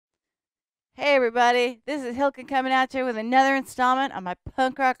Hey everybody, this is Hilton coming at you with another installment on my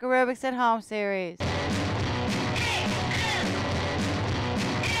Punk Rock Aerobics at Home series.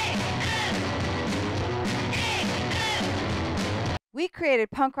 We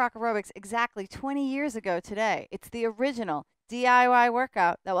created Punk Rock Aerobics exactly 20 years ago today. It's the original DIY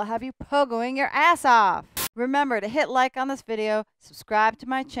workout that will have you pogoing your ass off. Remember to hit like on this video, subscribe to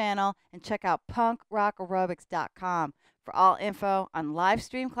my channel, and check out punkrockaerobics.com for all info on live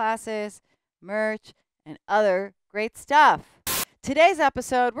stream classes, merch, and other great stuff. Today's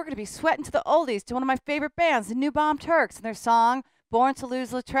episode, we're going to be sweating to the oldies to one of my favorite bands, the New Bomb Turks, and their song, Born to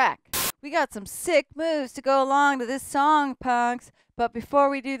Lose Lautrec. We got some sick moves to go along to this song, punks. But before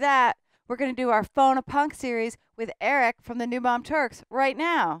we do that, we're going to do our Phone a Punk series with Eric from the New Bomb Turks right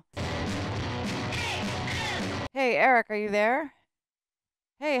now. Hey, Eric, are you there?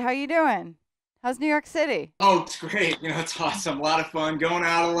 Hey, how you doing? How's New York City? Oh, it's great. It's awesome. A lot of fun. Going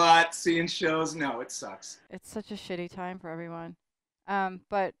out a lot, seeing shows. No, it sucks. It's such a shitty time for everyone.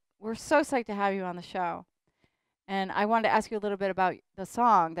 But we're so psyched to have you on the show. And I wanted to ask you a little bit about the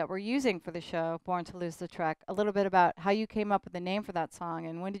song that we're using for the show, Born to Lose Lautrec, a little bit about how you came up with the name for that song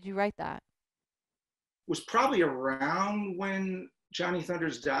and when did you write that? It was probably around when Johnny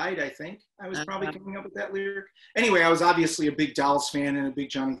Thunders died, I think. I was probably coming up with that lyric. Anyway, I was obviously a big Dolls fan and a big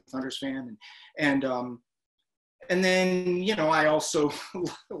Johnny Thunders fan. And then, I also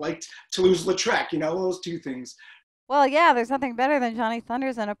liked To Lose Lautrec, those two things. Well, yeah, there's nothing better than Johnny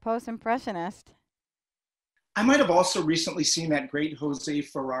Thunders and a post-impressionist. I might have also recently seen that great Jose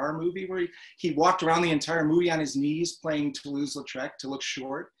Ferrer movie where he walked around the entire movie on his knees playing To Lose Lautrec to look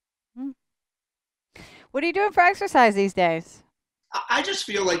short. What are you doing for exercise these days? I just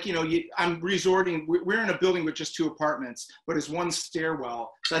feel like, I'm resorting. We're in a building with just 2 apartments, but it's 1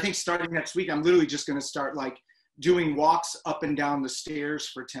 stairwell. So I think starting next week, I'm literally just going to start doing walks up and down the stairs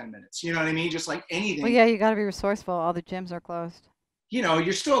for 10 minutes. You know what I mean? Just like anything. Well, yeah, you got to be resourceful. All the gyms are closed.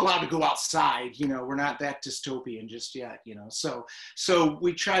 You're still allowed to go outside. We're not that dystopian just yet, So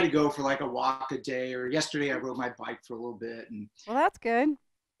we try to go for a walk a day, or yesterday I rode my bike for a little bit. And well, that's good.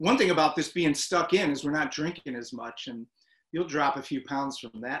 One thing about this being stuck in is we're not drinking as much, and you'll drop a few pounds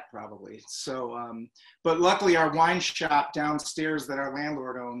from that probably. So, but luckily our wine shop downstairs that our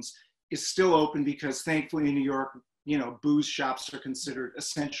landlord owns is still open because thankfully in New York, booze shops are considered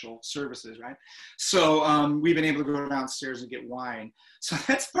essential services, right? So we've been able to go downstairs and get wine. So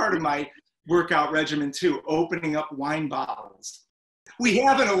that's part of my workout regimen too, opening up wine bottles. We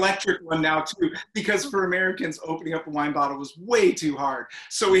have an electric one now too, because for Americans, opening up a wine bottle was way too hard.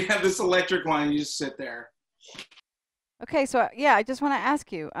 So we have this electric one and you just sit there. Okay, so yeah, I just want to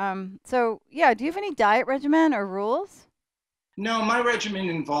ask you, so yeah, do you have any diet regimen or rules? No, my regimen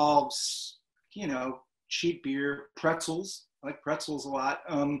involves, cheap beer, pretzels. I like pretzels a lot.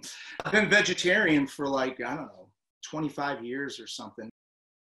 I've been vegetarian for I don't know, 25 years or something.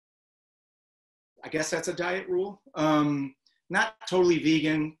 I guess that's a diet rule. Not totally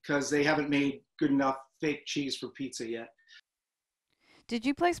vegan because they haven't made good enough fake cheese for pizza yet. Did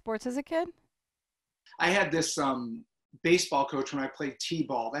you play sports as a kid? I had this baseball coach when I played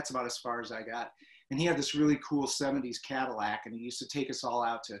t-ball. That's about as far as I got. And he had this really cool 70s Cadillac, and he used to take us all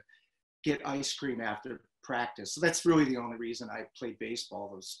out to get ice cream after practice. So that's really the only reason I played baseball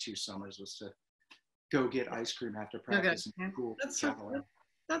those 2 summers, was to go get ice cream after practice. Okay. Cool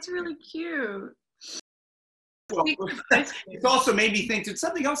that's really cute. Well, it's also made me think, did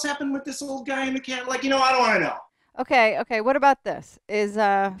something else happen with this old guy in the Cadillac? I don't want to know. Okay, what about this? Is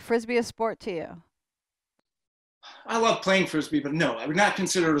Frisbee a sport to you? I love playing Frisbee, but no, I would not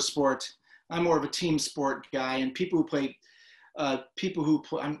consider it a sport. I'm more of a team sport guy, and people who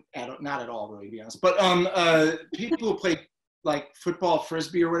play, I'm not at all really, to be honest, but people who play football,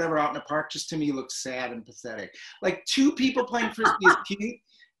 Frisbee or whatever out in the park, just to me looks sad and pathetic. 2 people playing Frisbee is cute.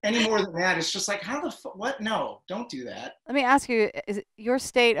 Any more than that, it's just how the what? No, don't do that. Let me ask you, is your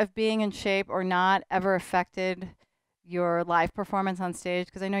state of being in shape or not ever affected your live performance on stage?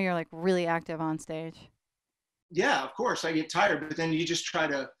 Because I know you're really active on stage. Yeah, of course. I get tired, but then you just try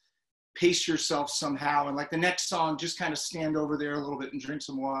to pace yourself somehow. And the next song, just kind of stand over there a little bit and drink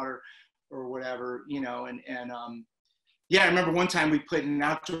some water or whatever, yeah, I remember one time we played in an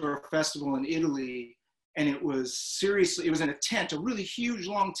outdoor festival in Italy, and it was in a tent, a really huge,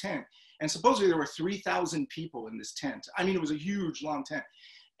 long tent. And supposedly there were 3,000 people in this tent. I mean, it was a huge, long tent.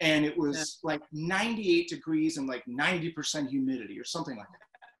 And it was 98 degrees and 90% humidity or something like that.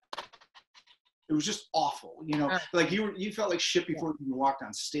 It was just awful, you felt like shit before you walked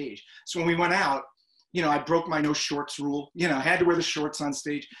on stage. So when we went out, I broke my no shorts rule. I had to wear the shorts on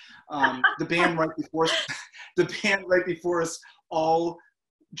stage. The band right before us all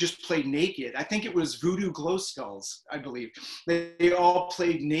just played naked. I think it was Voodoo Glow Skulls, I believe. They all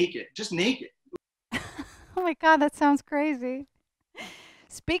played naked, just naked. Oh my God, that sounds crazy.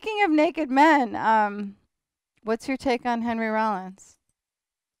 Speaking of naked men, what's your take on Henry Rollins?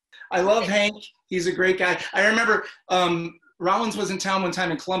 I love Hank. He's a great guy. I remember Rollins was in town one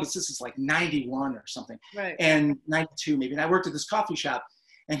time in Columbus. This is like 91 or something. Right. And 92 maybe. And I worked at this coffee shop.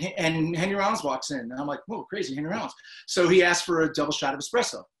 And Henry Rollins walks in. And I'm like, whoa, crazy, Henry Rollins. So he asked for a double shot of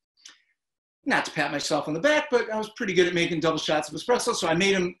espresso. Not to pat myself on the back, but I was pretty good at making double shots of espresso. So I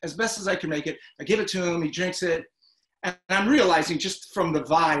made him as best as I could make it. I give it to him. He drinks it. And I'm realizing just from the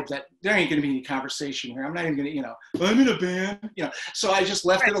vibe that there ain't going to be any conversation here. I'm not even going to, I'm in a band, So I just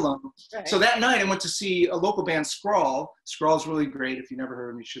left it alone. Right. So that night I went to see a local band, Scrawl. Scrawl's really great. If you never heard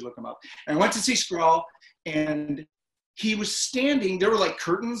of them, you should look them up. And I went to see Scrawl, and he was standing. There were like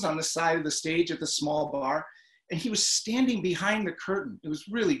curtains on the side of the stage at the small bar, and he was standing behind the curtain. It was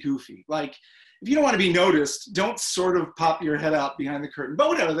really goofy. Like, if you don't want to be noticed, don't sort of pop your head out behind the curtain. But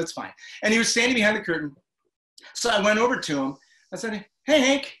whatever, that's fine. And he was standing behind the curtain. So I went over to him. I said, hey,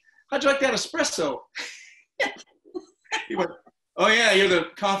 Hank, how'd you like that espresso? He went, oh, yeah, you're the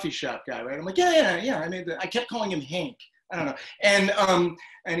coffee shop guy, right? I'm like, yeah. I kept calling him Hank. I don't know.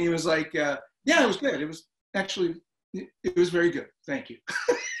 And he was like, yeah, it was good. It was actually, it was very good. Thank you.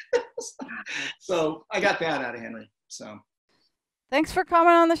 So I got that out of Henry. So thanks for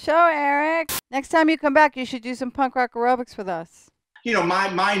coming on the show, Eric. Next time you come back, you should do some punk rock aerobics with us.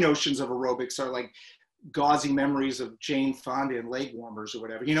 My notions of aerobics are like gauzy memories of Jane Fonda and leg warmers or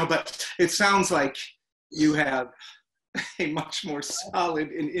whatever, but it sounds like you have a much more solid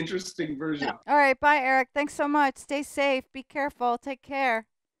and interesting version. All right. Bye, Eric. Thanks so much. Stay safe. Be careful. Take care.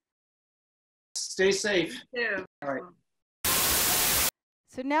 Stay safe. Yeah. All right.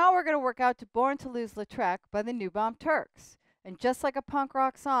 So now we're going to work out to Born to Lose Lautrec by the New Bomb Turks. And just like a punk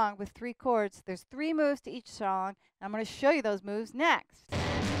rock song with 3 chords, there's 3 moves to each song. And I'm going to show you those moves next.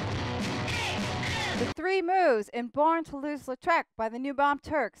 The 3 moves in Born to Lose Lautrec by the New Bomb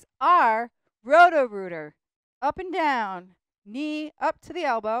Turks are Roto-Rooter, up and down, knee up to the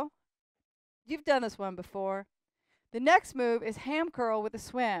elbow. You've done this one before. The next move is ham curl with a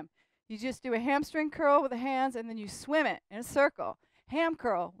swim. You just do a hamstring curl with the hands, and then you swim it in a circle. Ham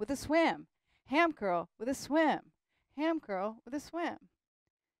curl with a swim. Ham curl with a swim. Ham curl with a swim.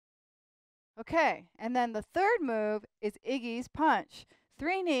 Okay, and then the third move is Iggy's punch.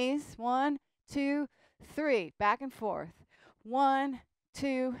 3 knees, 1, 2, 3, back and forth. 1,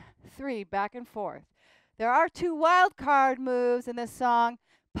 2, 3, back and forth. There are 2 wild card moves in this song.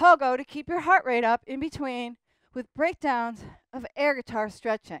 Pogo to keep your heart rate up in between, with breakdowns of air guitar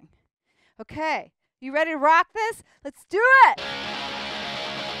stretching. Okay, you ready to rock this? Let's do it!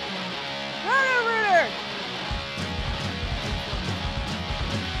 Roto-Rooter!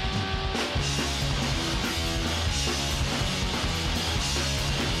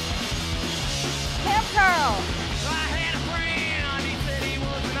 Ham curl! I had a friend, he said he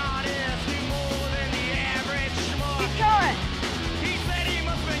was an artist, knew more than the average schmuck. Keep going! He said he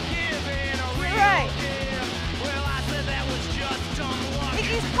must have been given a real right. gift. Well, I said that was just dumb luck.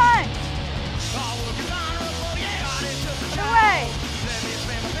 Iggy's punch! All work is honorable, yeah, artist just a Other child. way! Let me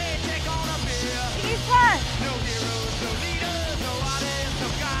spend my paycheck on a beer. Iggy's punch! No heroes, no leaders, no artists, no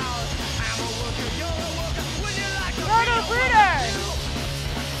gods. I'm a worker, you're a worker. Would you like to be a Roto-Rooter! worker too?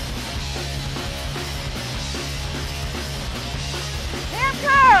 Ham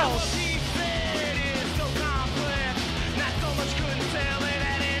curl! What he said is so complex, not so much couldn't sell it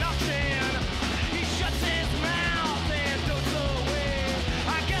at an auction. He shuts his mouth and goes away.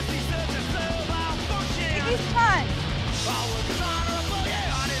 I guess he says it's so malfunction. Iggy's punch! All work is honorable,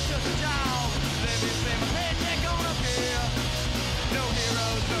 yeah, art is just a job. Let me spend my paycheck on a beer. No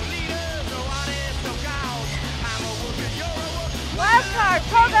heroes, no leaders, no artists, no gods. I'm a worker, you're a worker. Wild card,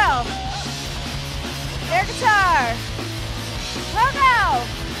 Pogo! Air guitar! Pogo!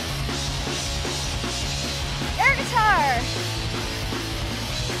 Air guitar!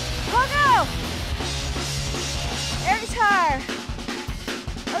 Pogo! Air guitar!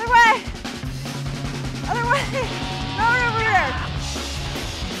 Other way! Other way! Roto-Rooter!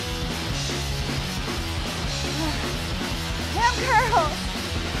 Ham curl!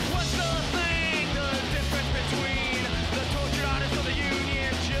 What's the thing, the difference between the tortured artist or the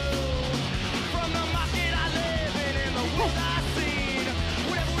Union Jew? From the market I live in and the world I've seen,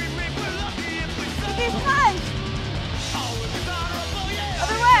 whatever we reap, we're lucky if we Iggy's sow. punch! All work is honorable, yeah,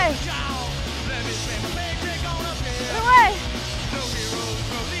 Other it's way. a job. Let me spend my paycheck on a beer. Other way! No heroes,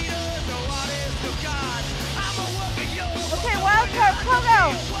 no leaders, no artists, no gods. I'm a worker, you're a worker. Okay, wild card,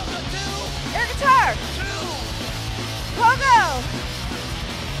 Pogo! Welcome to Air guitar! two. Pogo!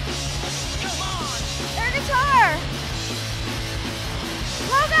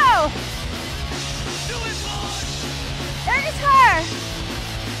 Air guitar.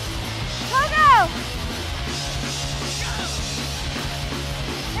 Pogo.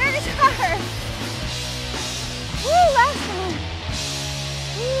 Air guitar. Woo, last one.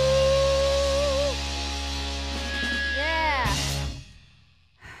 Woo. Yeah.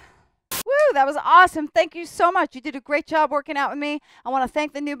 Woo, that was awesome. Thank you so much. You did a great job working out with me. I want to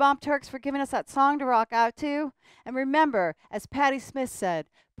thank the New Bomb Turks for giving us that song to rock out to. And remember, as Patti Smith said,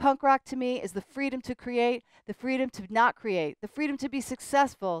 punk rock to me is the freedom to create, the freedom to not create, the freedom to be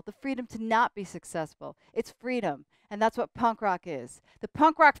successful, the freedom to not be successful. It's freedom. And that's what punk rock is. The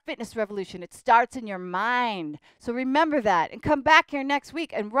punk rock fitness revolution, it starts in your mind. So remember that and come back here next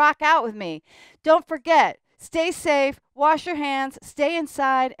week and rock out with me. Don't forget, stay safe, wash your hands, stay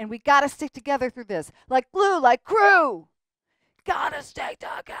inside, and we gotta stick together through this. Like glue, like crew. Gotta stay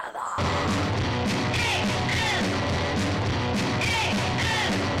together.